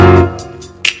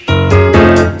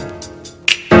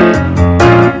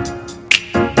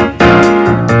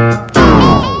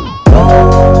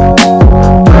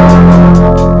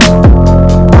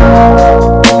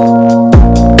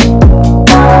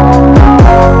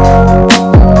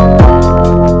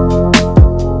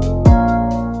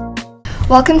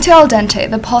Welcome to Dente,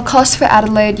 the podcast for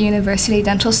Adelaide University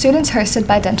dental students hosted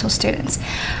by dental students.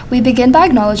 We begin by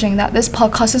acknowledging that this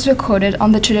podcast is recorded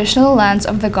on the traditional lands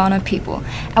of the Kaurna people,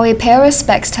 and we pay our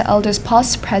respects to elders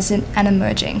past, present, and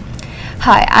emerging.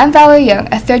 Hi, I'm Valerie Young,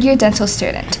 a third-year dental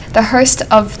student, the host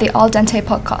of the Al Dente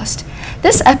podcast.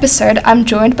 This episode, I'm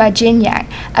joined by Jingyang,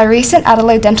 a recent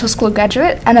Adelaide Dental School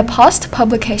graduate and a past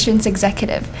publications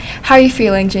executive. How are you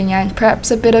feeling, Jingyang?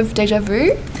 Perhaps a bit of deja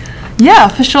vu? Yeah,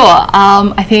 for sure.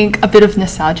 I think a bit of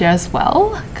nostalgia as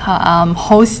well.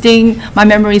 Hosting, my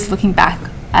memories looking back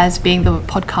as being the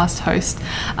podcast host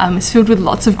is filled with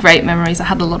lots of great memories. I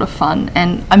had a lot of fun,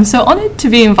 and I'm so honoured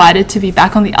to be invited to be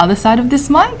back on the other side of this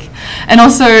mic. And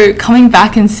also coming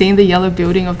back and seeing the yellow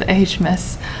building of the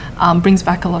HMS brings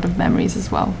back a lot of memories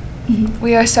as well.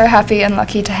 We are so happy and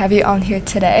lucky to have you on here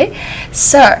today.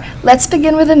 So let's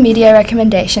begin with a media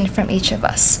recommendation from each of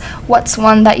us. What's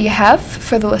one that you have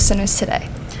for the listeners today?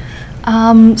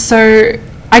 I'm a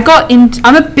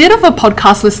bit of a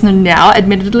podcast listener now.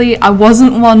 Admittedly, I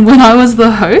wasn't one when I was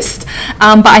the host,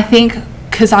 but I think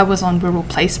because I was on rural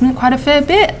placement quite a fair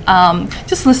bit,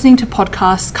 just listening to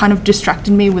podcasts kind of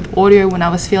distracted me with audio when I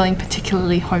was feeling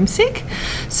particularly homesick.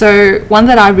 So one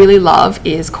that I really love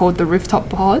is called The Rooftop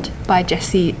Pod by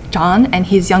Jesse John and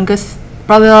his youngest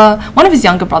brother, one of his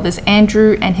younger brothers,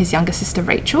 Andrew, and his younger sister,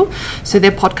 Rachel. So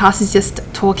their podcast is just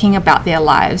talking about their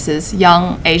lives as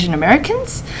young Asian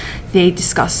Americans. They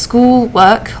discuss school,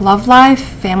 work, love life,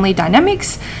 family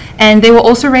dynamics, and they were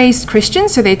also raised Christian,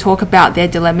 so they talk about their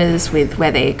dilemmas with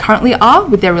where they currently are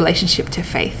with their relationship to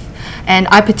faith. And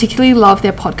I particularly love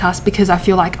their podcast because I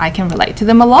feel like I can relate to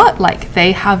them a lot. Like,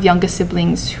 they have younger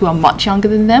siblings who are much younger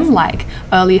than them, like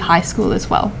early high school as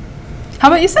well. How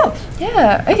about yourself?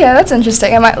 Yeah, okay, that's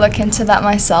interesting. I might look into that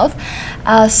myself.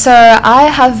 So I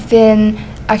have been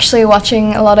actually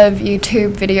watching a lot of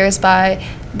YouTube videos by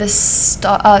this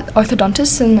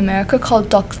orthodontist in America called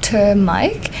Dr.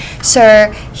 Mike.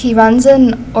 So he runs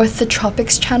an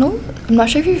orthotropics channel. I'm not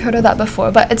sure if you've heard of that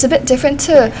before, but it's a bit different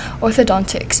to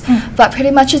orthodontics. But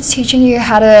pretty much it's teaching you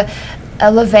how to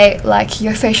elevate like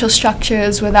your facial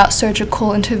structures without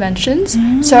surgical interventions.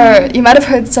 So you might have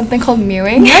heard something called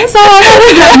mewing. Yes, I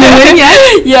heard about mewing,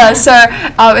 yeah. Yeah, so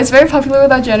it's very popular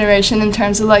with our generation in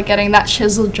terms of like getting that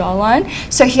chiseled jawline.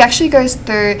 So he actually goes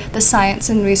through the science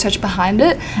and research behind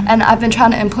it, and I've been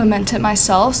trying to implement it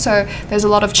myself. So there's a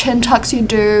lot of chin tucks you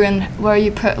do and where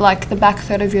you put like the back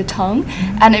third of your tongue,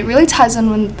 and it really ties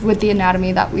in with the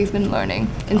anatomy that we've been learning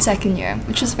in second year,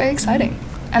 which is very exciting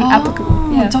and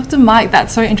applicable. Yeah. Dr. Mike,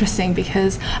 that's so interesting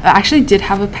because I actually did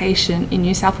have a patient in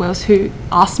New South Wales who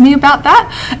asked me about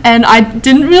that, and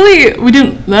we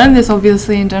didn't learn this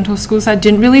obviously in dental school, so I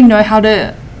didn't really know how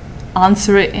to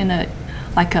answer it in a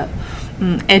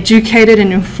educated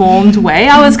and informed way.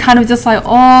 I was kind of just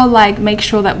like, make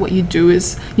sure that what you do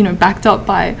is, backed up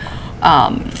by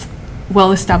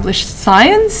well-established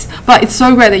science. But it's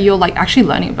so great that you're like actually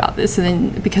learning about this, and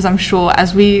then because I'm sure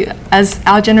as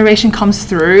our generation comes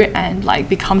through and like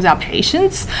becomes our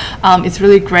patients, it's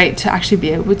really great to actually be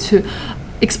able to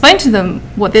explain to them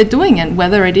what they're doing and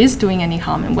whether it is doing any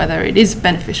harm and whether it is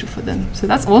beneficial for them. So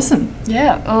that's awesome.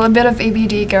 Yeah, well, a bit of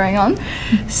EBD going on.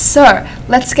 So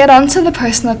let's get on to the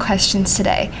personal questions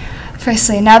today.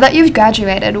 Firstly, now that you've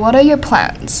graduated, what are your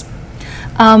plans?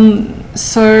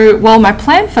 My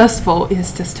plan, first of all,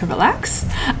 is just to relax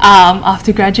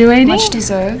after graduating. Much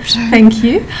deserved. Thank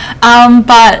you.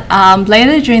 But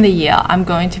later during the year, I'm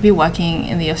going to be working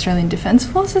in the Australian Defence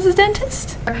Force as a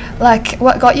dentist. Like,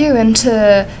 what got you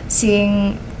into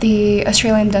seeing the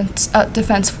Australian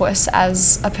Defence Force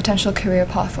as a potential career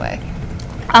pathway?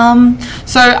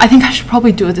 So I think I should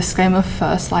probably do a disclaimer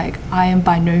first. Like, I am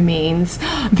by no means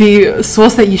the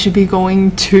source that you should be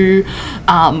going to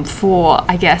for,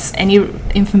 I guess, any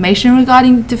information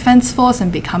regarding Defence Force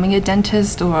and becoming a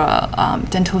dentist or a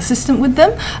dental assistant with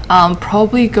them.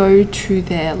 Probably go to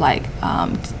their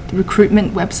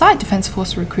recruitment website, Defence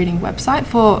Force recruiting website,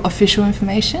 for official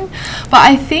information. But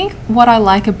I think what I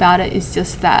like about it is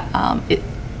just that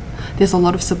there's a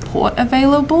lot of support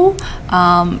available,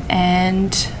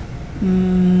 and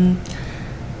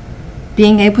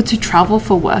being able to travel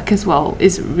for work as well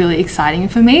is really exciting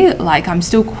for me. Like, I'm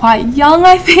still quite young,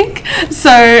 I think,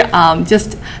 so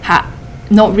just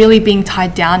not really being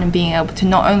tied down and being able to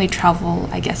not only travel,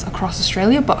 I guess, across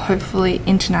Australia, but hopefully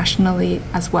internationally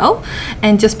as well.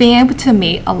 And just being able to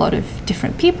meet a lot of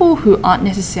different people who aren't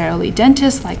necessarily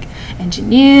dentists, like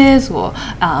engineers or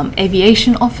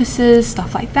aviation officers,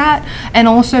 stuff like that. And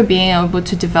also being able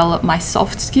to develop my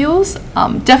soft skills.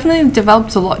 Definitely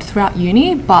developed a lot throughout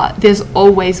uni, but there's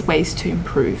always ways to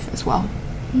improve as well.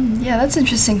 Yeah, that's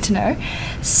interesting to know.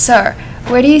 So,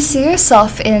 where do you see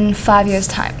yourself in 5 years'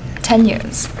 time? 10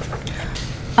 years?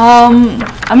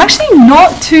 I'm actually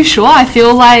not too sure. I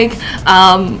feel like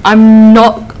I'm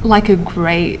not like a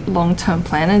great long-term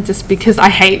planner just because I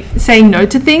hate saying no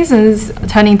to things and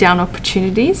turning down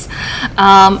opportunities.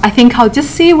 I think I'll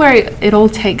just see where it all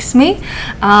takes me.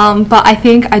 But I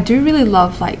think I do really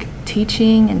love like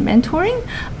teaching and mentoring.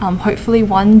 Hopefully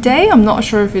one day, I'm not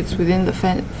sure if it's within the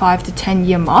 5 to 10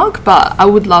 year mark, but I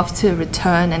would love to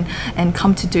return and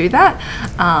come to do that.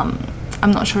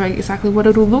 I'm not sure exactly what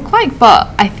it'll look like, but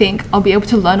I think I'll be able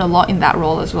to learn a lot in that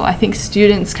role as well. I think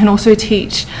students can also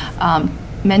teach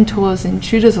mentors and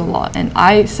tutors a lot, and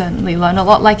I certainly learn a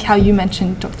lot, like how you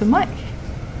mentioned Dr. Mike.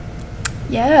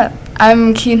 Yeah,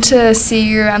 I'm keen to see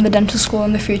you around the dental school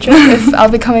in the future if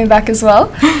I'll be coming back as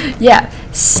well. Yeah,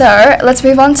 so let's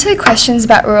move on to questions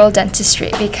about rural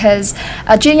dentistry because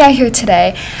Jingyang here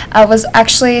today was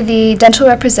actually the dental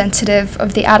representative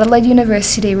of the Adelaide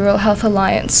University Rural Health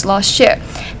Alliance last year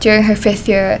during her 5th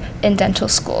year in dental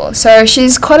school. So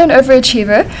she's quite an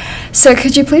overachiever. So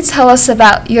could you please tell us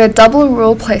about your double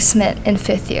rural placement in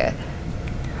 5th year?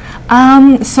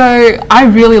 So I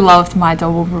really loved my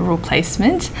double rural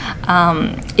placement.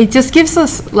 It just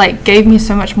gave me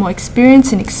so much more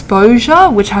experience and exposure,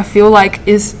 which I feel like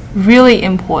is really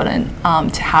important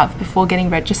to have before getting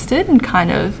registered and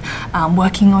kind of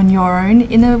working on your own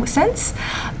in a sense,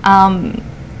 and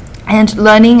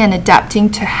learning and adapting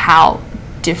to how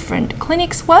different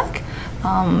clinics work.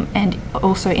 And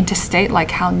also interstate, like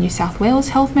how New South Wales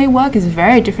Health may work, is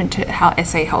very different to how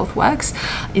SA Health works,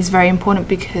 is very important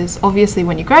because obviously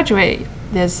when you graduate,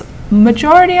 there's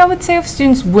majority, I would say, of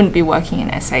students wouldn't be working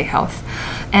in SA Health.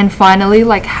 And finally,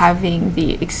 like having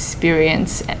the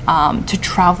experience to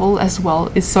travel as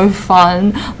well is so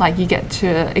fun. Like you get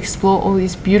to explore all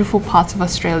these beautiful parts of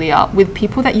Australia with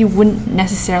people that you wouldn't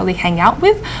necessarily hang out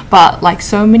with, but like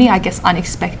so many, I guess,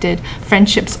 unexpected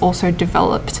friendships also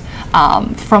developed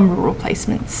from rural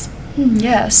placements.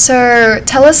 Yeah, so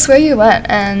tell us where you went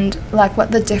and like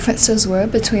what the differences were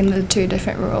between the two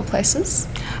different rural places.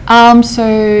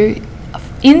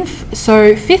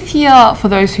 So 5th year, for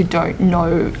those who don't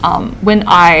know, when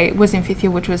I was in 5th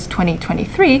year, which was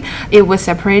 2023, it was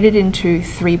separated into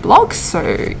 3 blocks.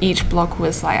 So each block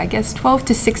was like, I guess, 12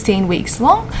 to 16 weeks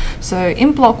long. So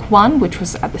in block 1, which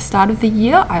was at the start of the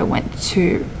year, I went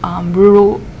to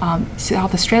rural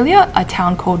South Australia, a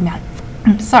town called Mount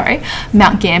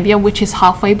Gambier, which is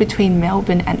halfway between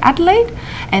Melbourne and Adelaide.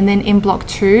 And then in block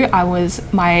 2,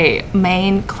 my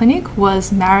main clinic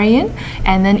was Marion.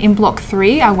 And then in block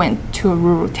 3, I went to a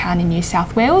rural town in New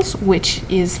South Wales, which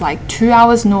is like 2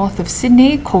 hours north of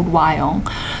Sydney, called Wyong.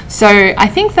 So I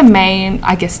think the main,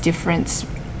 I guess, difference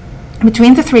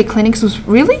between the 3 clinics was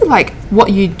really like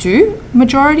what you do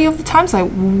majority of the times, like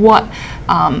what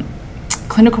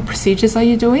clinical procedures are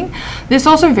you doing. This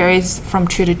also varies from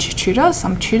tutor to tutor.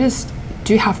 Some tutors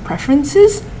do have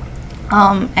preferences,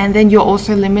 and then you're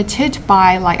also limited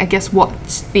by, like, I guess what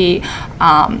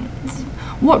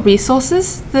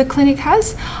resources the clinic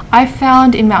has. I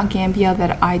found in Mount Gambier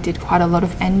that I did quite a lot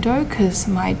of endo because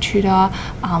my tutor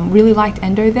really liked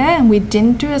endo there, and we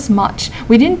didn't do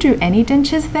any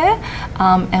dentures there,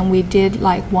 and we did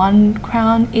like 1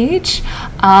 crown each,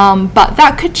 but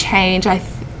that could change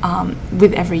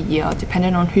with every year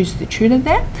depending on who's the tutor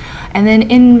there. And then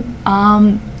in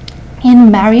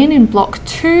Marion, in block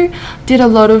 2, did a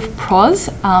lot of pros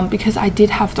because I did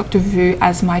have Dr. Vu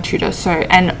as my tutor. So,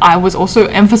 and I was also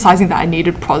emphasizing that I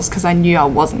needed pros because I knew I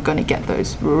wasn't going to get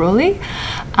those rurally.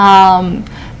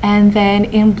 And then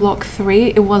in block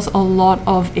 3, it was a lot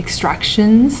of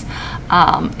extractions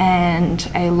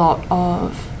and a lot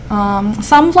of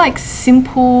some like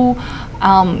simple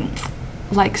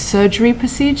like surgery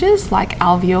procedures like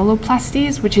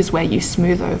alveoloplasties, which is where you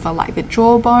smooth over like the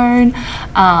jawbone,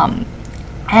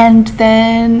 and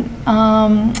then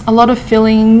a lot of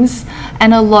fillings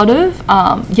and a lot of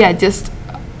just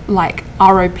like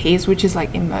ROPs, which is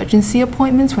like emergency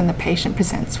appointments when the patient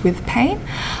presents with pain,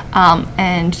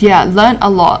 and learned a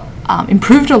lot.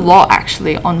 Improved a lot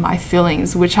actually on my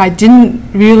fillings, which I didn't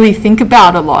really think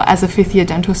about a lot as a 5th year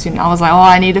dental student. I was like,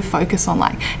 I need to focus on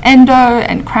like endo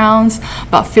and crowns,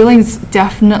 but fillings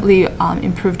definitely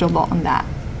improved a lot on that.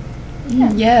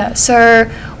 Yeah, so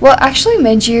what actually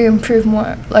made you improve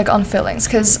more like on fillings?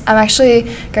 Because I'm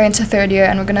actually going to 3rd year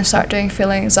and we're going to start doing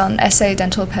fillings on SA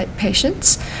dental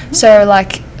patients. So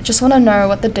like just want to know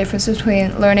what the difference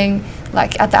between learning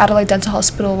like at the Adelaide Dental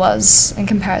Hospital was in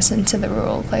comparison to the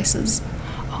rural places.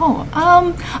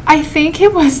 I think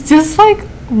it was just like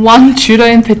one tutor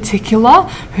in particular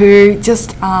who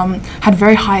just had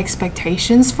very high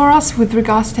expectations for us with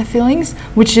regards to fillings,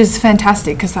 which is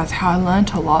fantastic because that's how I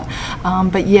learned a lot.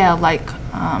 But yeah,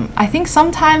 I think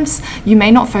sometimes you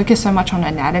may not focus so much on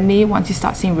anatomy once you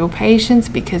start seeing real patients,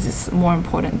 because it's more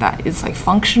important that it's like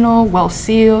functional, well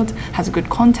sealed, has a good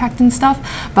contact and stuff.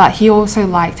 But he also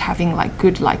liked having like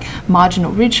good like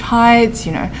marginal ridge heights,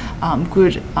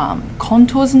 good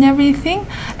contours and everything.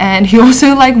 And he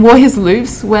also like wore his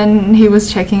loops when he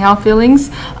was checking our fillings.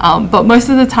 But most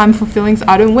of the time for fillings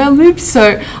I don't wear loops,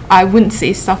 so I wouldn't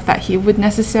see stuff that he would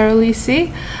necessarily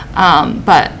see.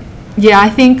 But yeah, I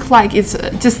think like it's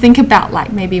just think about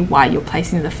like maybe why you're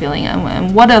placing the filling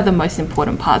and what are the most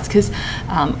important parts, because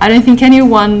I don't think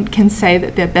anyone can say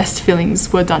that their best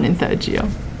fillings were done in third year.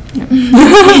 Yeah.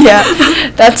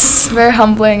 Yeah, that's very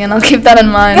humbling, and I'll keep that in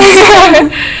mind.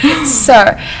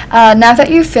 So, now that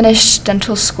you've finished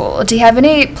dental school, do you have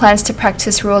any plans to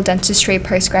practice rural dentistry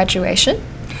post-graduation?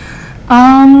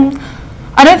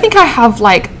 I don't think I have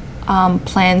like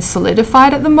plans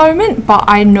solidified at the moment, but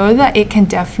I know that it can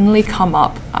definitely come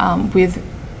up with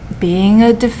being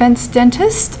a defense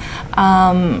dentist,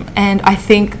 and I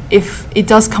think if it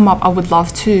does come up I would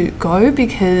love to go,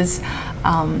 because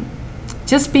I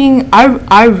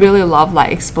really love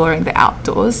like exploring the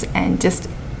outdoors and just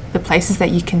the places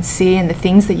that you can see and the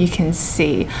things that you can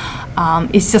see.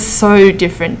 It's just so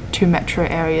different to metro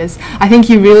areas. I think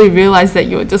you really realize that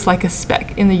you're just like a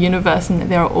speck in the universe, and that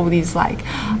there are all these like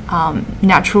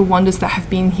natural wonders that have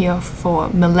been here for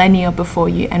millennia before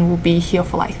you and will be here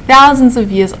for like thousands of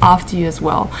years after you as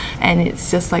well. And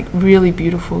it's just like really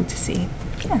beautiful to see.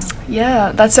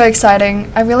 Yeah, that's so exciting.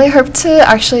 I really hope to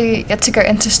actually get to go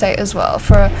interstate as well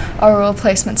for our rural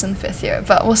placements in 5th year,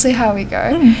 but we'll see how we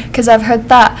go, because I've heard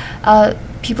that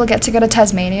people get to go to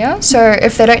Tasmania, so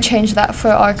if they don't change that for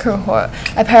our cohort,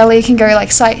 apparently you can go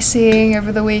like sightseeing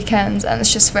over the weekends, and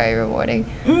it's just very rewarding.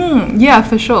 Yeah,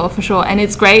 for sure. And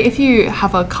it's great if you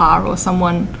have a car or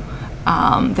someone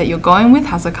that you're going with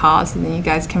has a car, so then you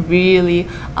guys can really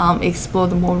explore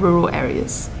the more rural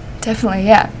areas. Definitely,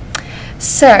 yeah.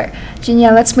 So,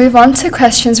 Jingyang, let's move on to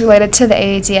questions related to the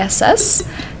AEDSS.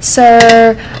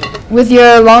 So, with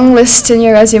your long list in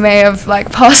your resume of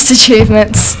like past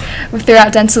achievements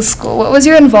throughout dental school, what was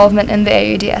your involvement in the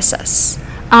AEDSS?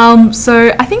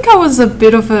 So I think I was a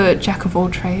bit of a jack of all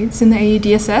trades in the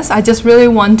AEDSS. I just really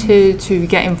wanted to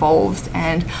get involved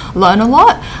and learn a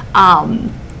lot.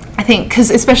 I think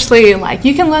because especially like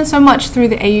you can learn so much through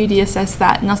the AEDSS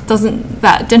that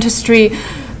dentistry,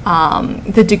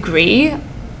 the degree,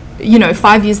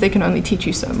 5 years they can only teach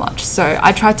you so much. So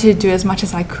I tried to do as much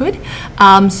as I could.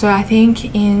 So I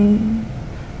think in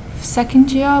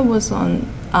second year I was on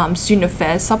student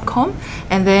affairs subcom,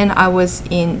 and then I was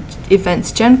in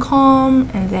events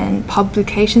gencom, and then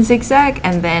publications exec,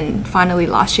 and then finally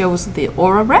last year was the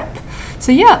aura rep.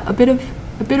 So yeah, a bit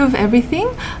of everything.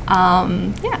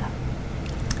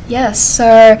 Yes.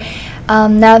 So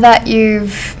now that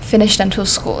you've finished dental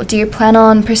school, do you plan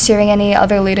on pursuing any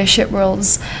other leadership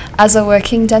roles as a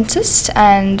working dentist,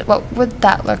 and what would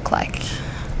that look like?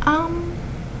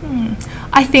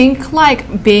 I think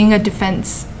like being a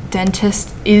defense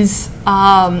dentist is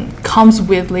comes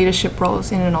with leadership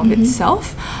roles in and of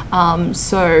itself.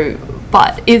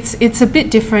 But it's a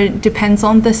bit different, depends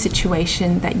on the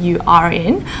situation that you are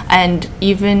in, and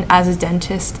even as a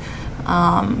dentist,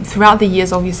 throughout the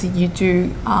years obviously you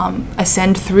do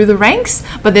ascend through the ranks,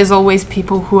 but there's always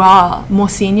people who are more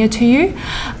senior to you.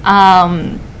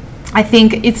 I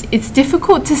think it's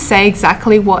difficult to say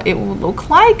exactly what it will look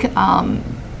like.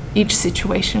 Each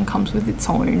situation comes with its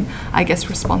own, I guess,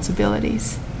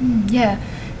 responsibilities. Yeah.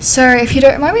 So if you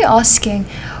don't mind me asking,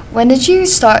 when did you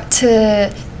start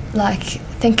to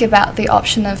think about the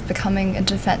option of becoming a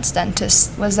defense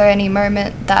dentist? Was there any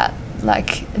moment that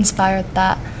inspired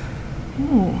that?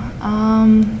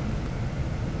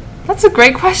 That's a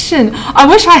great question. I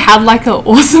wish I had an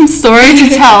awesome story to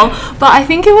tell, but I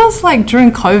think it was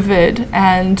during COVID,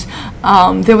 and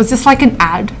there was just an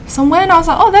ad somewhere, and I was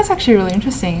like, oh, that's actually really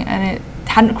interesting, and it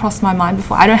hadn't crossed my mind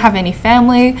before. I don't have any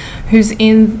family who's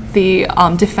in the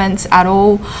defense at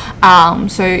all,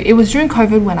 so it was during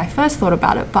COVID when I first thought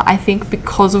about it. But I think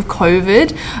because of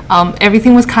COVID,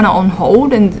 everything was kind of on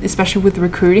hold, and especially with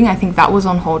recruiting, I think that was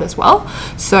on hold as well,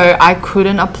 so I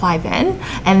couldn't apply then.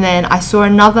 And then I saw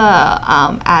another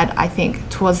ad, I think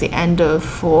towards the end of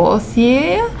 4th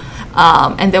year,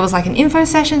 and there was like an info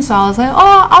session, so I was like,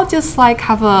 oh, I'll just like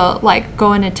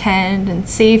go and attend and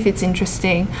see if it's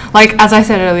interesting. Like as I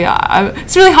said earlier,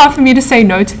 it's really hard for me to say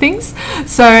no to things,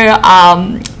 so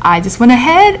I just went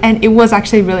ahead, and it was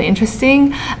actually really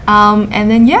interesting,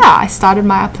 and then I started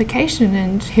my application,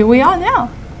 and here we are now.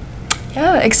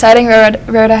 Yeah, exciting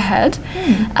road ahead.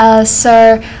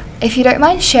 So if you don't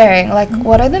mind sharing, like,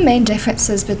 what are the main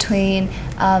differences between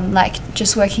like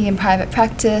just working in private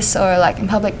practice or like in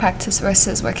public practice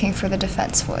versus working for the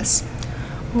Defence Force?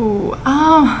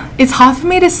 It's hard for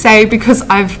me to say because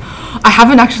I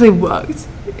haven't actually worked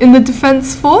in the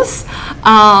Defence Force,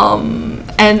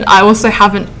 and I also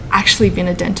haven't actually been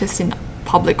a dentist in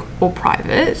public or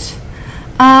private.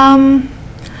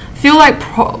 Feel like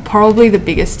probably the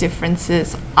biggest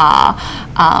differences are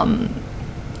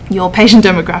your patient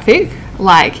demographic.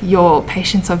 Like your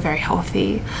patients are very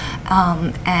healthy,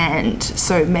 and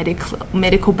so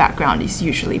medical background is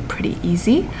usually pretty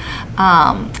easy,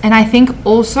 and I think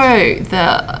also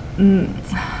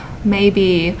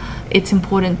maybe it's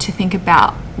important to think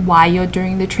about why you're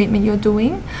doing the treatment you're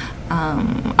doing.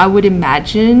 I would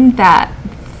imagine that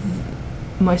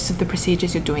most of the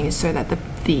procedures you're doing is so that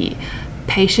the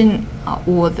patient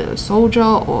or the soldier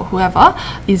or whoever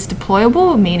is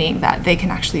deployable, meaning that they can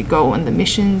actually go on the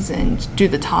missions and do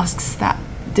the tasks that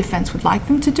defense would like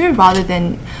them to do, rather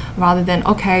than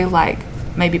okay, like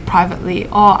maybe privately,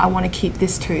 I want to keep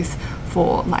this tooth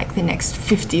for like the next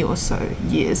 50 or so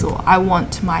years, or I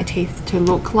want my teeth to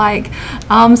look like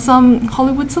some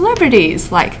Hollywood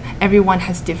celebrities. Like everyone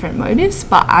has different motives,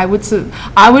 but I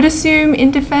would assume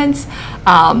in defense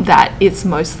that it's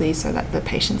mostly so that the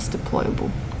patient's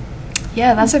deployable.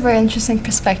 Yeah, that's a very interesting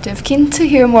perspective. Keen to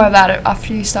hear more about it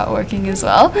after you start working as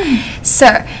well.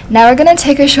 So now we're going to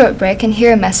take a short break and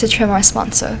hear a message from our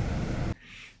sponsor.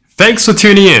 Thanks for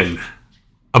tuning in.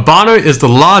 Abano is the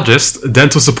largest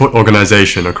dental support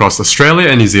organisation across Australia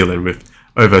and New Zealand with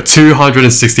over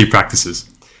 260 practices.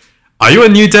 Are you a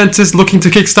new dentist looking to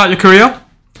kickstart your career?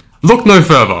 Look no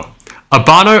further.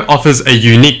 Abano offers a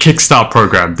unique kickstart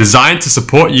program designed to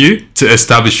support you to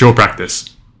establish your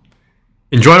practice.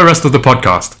 Enjoy the rest of the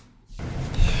podcast.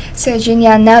 So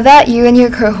Jingyang, now that you and your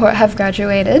cohort have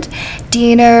graduated, do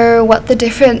you know what the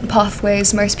different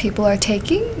pathways most people are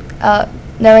taking?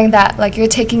 Knowing that like you're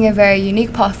taking a very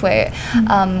unique pathway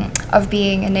of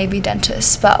being a Navy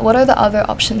dentist, but what are the other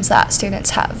options that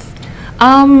students have?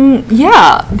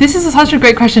 This is such a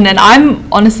great question, and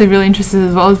I'm honestly really interested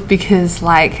as well because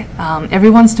like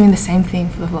everyone's doing the same thing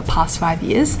for the past 5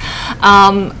 years.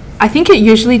 I think it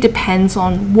usually depends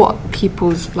on what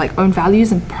people's like own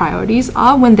values and priorities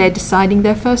are when they're deciding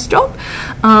their first job.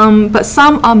 But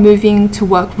some are moving to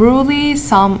work rurally,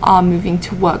 some are moving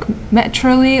to work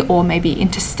metroly or maybe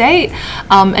interstate,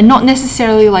 and not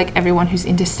necessarily like everyone who's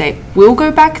interstate will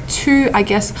go back to, I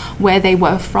guess, where they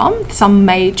were from. Some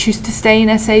may choose to stay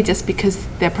in SA just because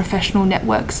their professional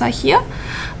networks are here.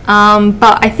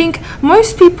 But I think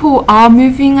most people are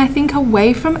moving,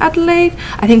 away from Adelaide.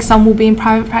 I think some will be in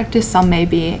private practice, some may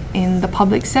be in the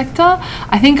public sector.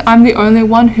 I think I'm the only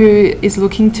one who is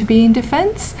looking to be in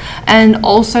defence. And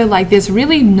also, like, there's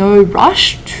really no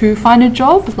rush to find a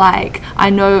job. Like, I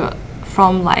know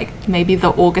from, like, maybe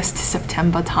the August to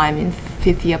September time in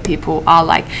fifth year, people are,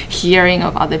 like, hearing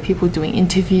of other people doing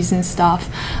interviews and stuff.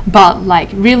 But, like,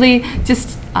 really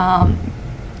just...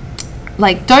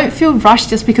 don't feel rushed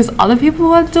just because other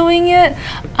people are doing it,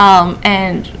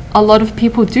 and a lot of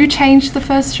people do change the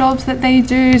first jobs that they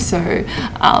do, so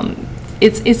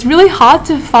it's really hard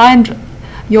to find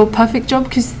your perfect job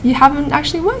because you haven't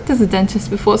actually worked as a dentist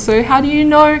before. So how do you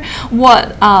know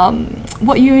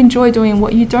what you enjoy doing and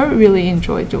what you don't really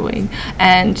enjoy doing?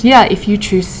 And if you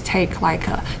choose to take like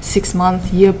a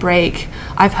 6-month year break,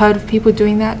 I've heard of people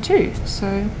doing that too.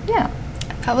 So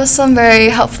That was some very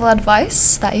helpful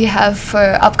advice that you have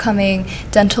for upcoming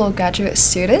dental graduate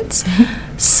students.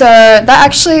 So that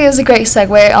actually is a great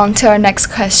segue on to our next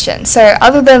question. So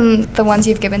other than the ones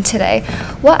you've given today,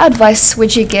 what advice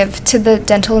would you give to the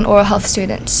dental and oral health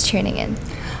students tuning in?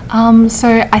 So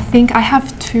I think I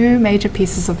have 2 major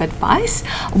pieces of advice.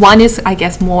 One is, I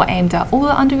guess, more aimed at all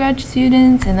the undergrad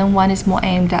students, and then one is more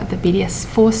aimed at the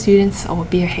BDS4 students or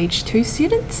BOH2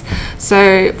 students.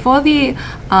 So for the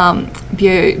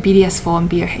BDS4 and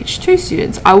BOH2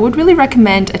 students, I would really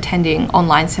recommend attending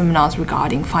online seminars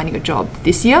regarding finding a job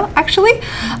this year, actually,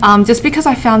 just because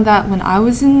I found that when I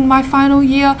was in my final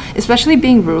year, especially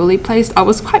being rurally placed, I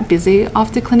was quite busy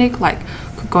after clinic, like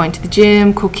going to the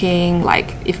gym, cooking,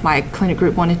 like if my clinic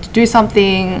group wanted to do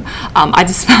something, I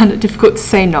just found it difficult to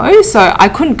say no. So I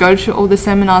couldn't go to all the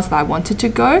seminars that I wanted to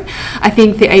go. I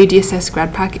think the AUDSS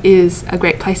Grad Pack is a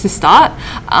great place to start,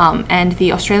 and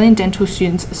the Australian Dental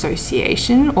Students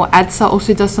Association, or ADSA,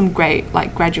 also does some great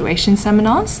like graduation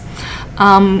seminars.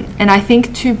 And I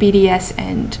think to BDS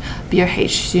and BOH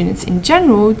students in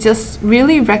general, just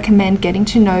really recommend getting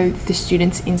to know the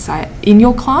students inside in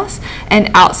your class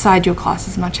and outside your class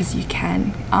as much as you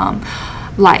can.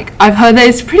 Like I've heard that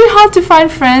it's pretty hard to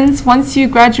find friends once you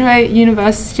graduate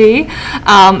university,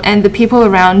 and the people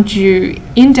around you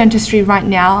in dentistry right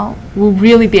now will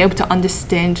really be able to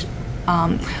understand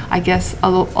I guess a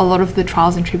lot of the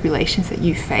trials and tribulations that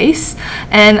you face.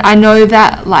 And I know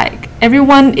that like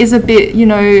everyone is a bit,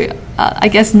 I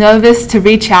guess nervous to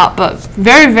reach out, but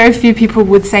very, very few people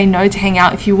would say no to hang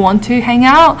out if you want to hang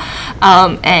out.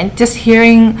 And just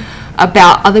hearing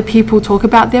about other people talk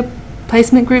about their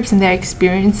placement groups and their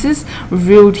experiences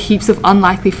revealed heaps of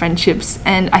unlikely friendships.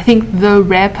 And I think the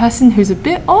rare person who's a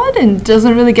bit odd and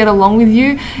doesn't really get along with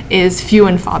you is few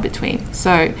and far between.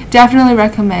 So definitely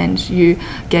recommend you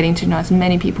getting to know as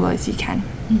many people as you can.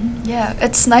 Yeah,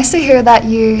 it's nice to hear that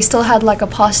you still had like a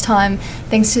pastime,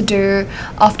 things to do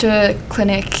after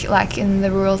clinic, like in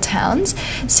the rural towns.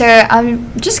 So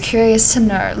I'm just curious to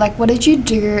know, like, what did you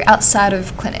do outside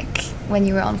of clinic when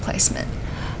you were on placement?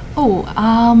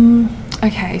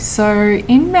 Okay, so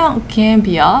in Mount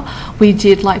Gambier, we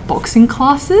did like boxing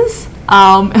classes,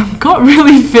 and got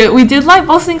really fit. We did like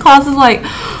boxing classes like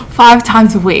 5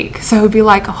 times a week. So it would be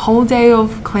like a whole day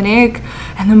of clinic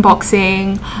and then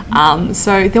boxing.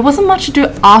 So there wasn't much to do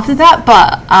after that,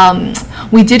 but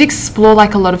we did explore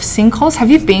like a lot of sinkholes.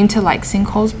 Have you been to like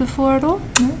sinkholes before at all?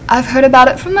 I've heard about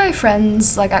it from my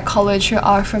friends like at college who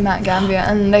are from Mount Gambier,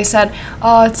 and they said,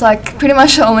 oh, it's like pretty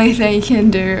much the only thing you can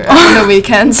do on the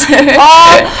weekends.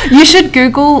 Oh, you should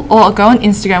Google or go on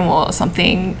Instagram or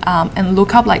something and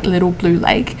look up like Little Blue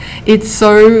Lake. It's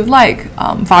so like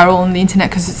viral on the internet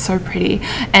because it's so pretty.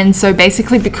 And so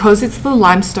basically because it's the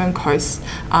limestone coast,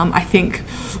 I think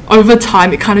over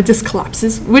time it kind of just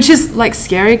collapses, which is like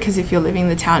scary because if you're living in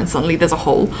the town and suddenly there's a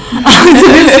hole, it's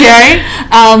a bit scary.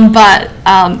 But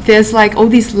there's like all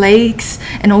these lakes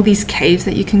and all these caves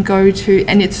that you can go to,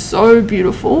 and it's so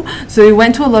beautiful. So we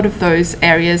went to a lot of those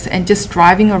areas, and just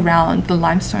driving around the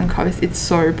limestone coast, it's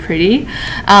so pretty.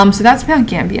 So that's Mount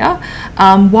Gambier.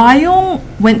 Wyong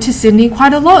went to Sydney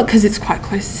quite a lot because it's quite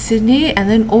close to Sydney, and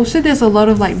then also there's a lot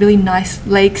of like really nice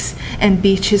lakes and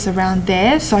beaches around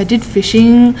there. So I did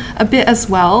fishing a bit as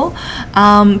well.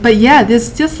 But yeah,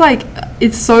 there's just like,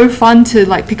 it's so fun to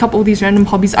like pick up all these random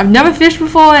hobbies. I've never fished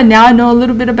before, and now I know a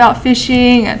little bit about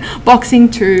fishing and boxing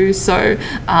too. So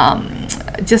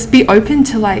just be open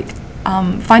to like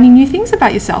finding new things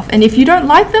about yourself. And if you don't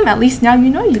like them, at least now you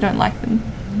know you don't like them.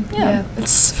 Yeah,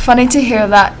 it's funny to hear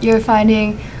that you're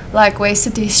finding like ways to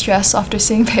de-stress after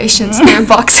seeing patients through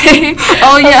boxing.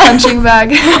 Oh yeah, punching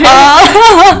bag.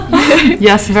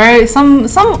 Yes, very some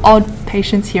odd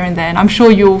patients here and there, and I'm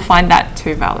sure you'll find that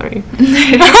too, Valerie.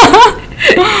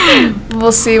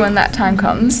 We'll see when that time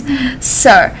comes.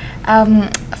 So,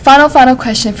 final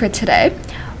question for today.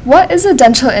 What is a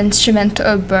dental instrument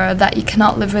or burr that you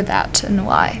cannot live without, and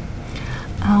why?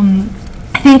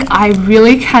 I think I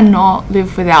really cannot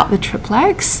live without the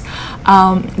triplex.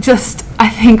 I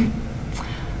think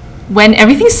when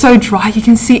everything's so dry, you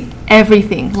can see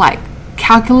everything. Like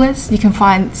calculus, you can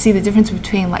see the difference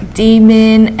between like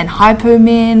D-min and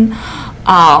hypomin.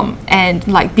 And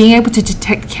like being able to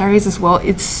detect caries as well,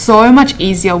 it's so much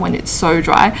easier when it's so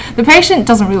dry. The patient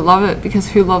doesn't really love it because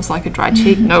who loves like a dry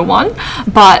cheek? No one.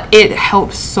 But it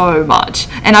helps so much.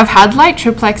 And I've had like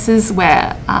triplexes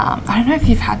where I don't know if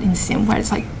you've had in sim where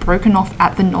it's like broken off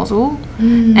at the nozzle,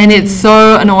 and it's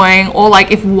so annoying. Or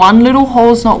like if one little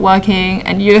hole's not working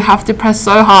and you have to press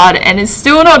so hard and it's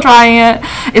still not drying it,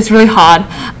 it's really hard.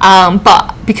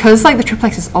 But because like the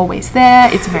triplex is always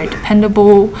there, it's very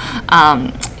dependable.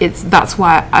 That's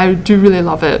why I do really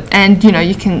love it. And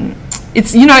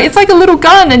it's like a little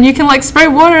gun, and you can like spray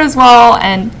water as well.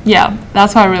 And yeah,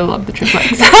 that's why I really love the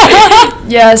triplex.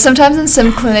 Yeah, sometimes in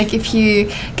sim clinic, if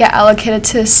you get allocated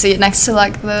to a seat next to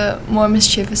like the more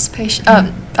mischievous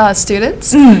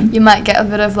students, you might get a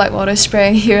bit of like water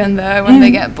spraying here and there when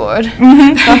they get bored.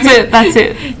 That's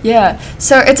it. Yeah,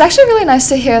 so it's actually really nice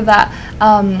to hear that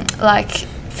like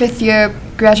 5th year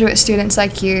graduate students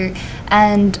like you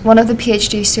and one of the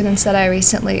PhD students that I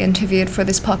recently interviewed for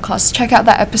this podcast, check out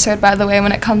that episode by the way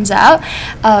when it comes out,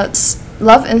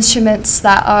 love instruments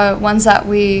that are ones that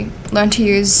we learn to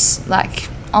use like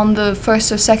on the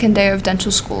first or second day of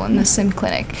dental school in the sim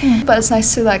clinic. But it's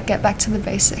nice to like get back to the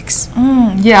basics.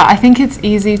 Yeah, I think it's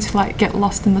easy to like get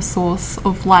lost in the source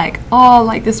of like, oh,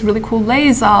 like this really cool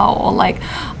laser, or like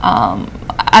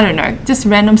I don't know, just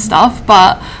random stuff.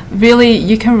 But really,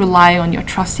 you can rely on your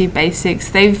trusty basics.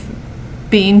 They've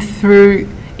been through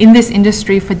in this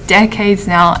industry for decades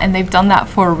now, and they've done that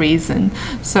for a reason.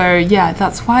 So yeah,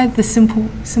 that's why the simple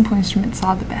instruments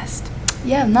are the best.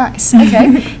 Yeah, nice.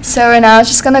 Okay, so we're now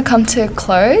just going to come to a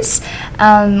close.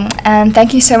 And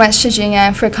thank you so much to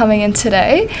Jingyang for coming in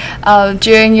today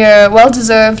during your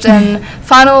well-deserved and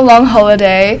final long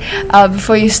holiday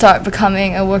before you start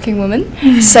becoming a working woman.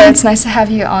 So it's nice to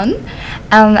have you on.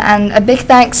 And a big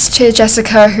thanks to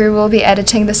Jessica, who will be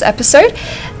editing this episode.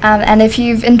 And if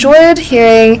you've enjoyed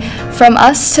hearing from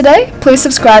us today, please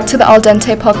subscribe to the Al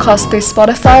Dente podcast through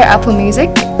Spotify or Apple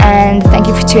Music. And thank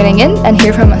you for tuning in, and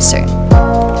hear from us soon.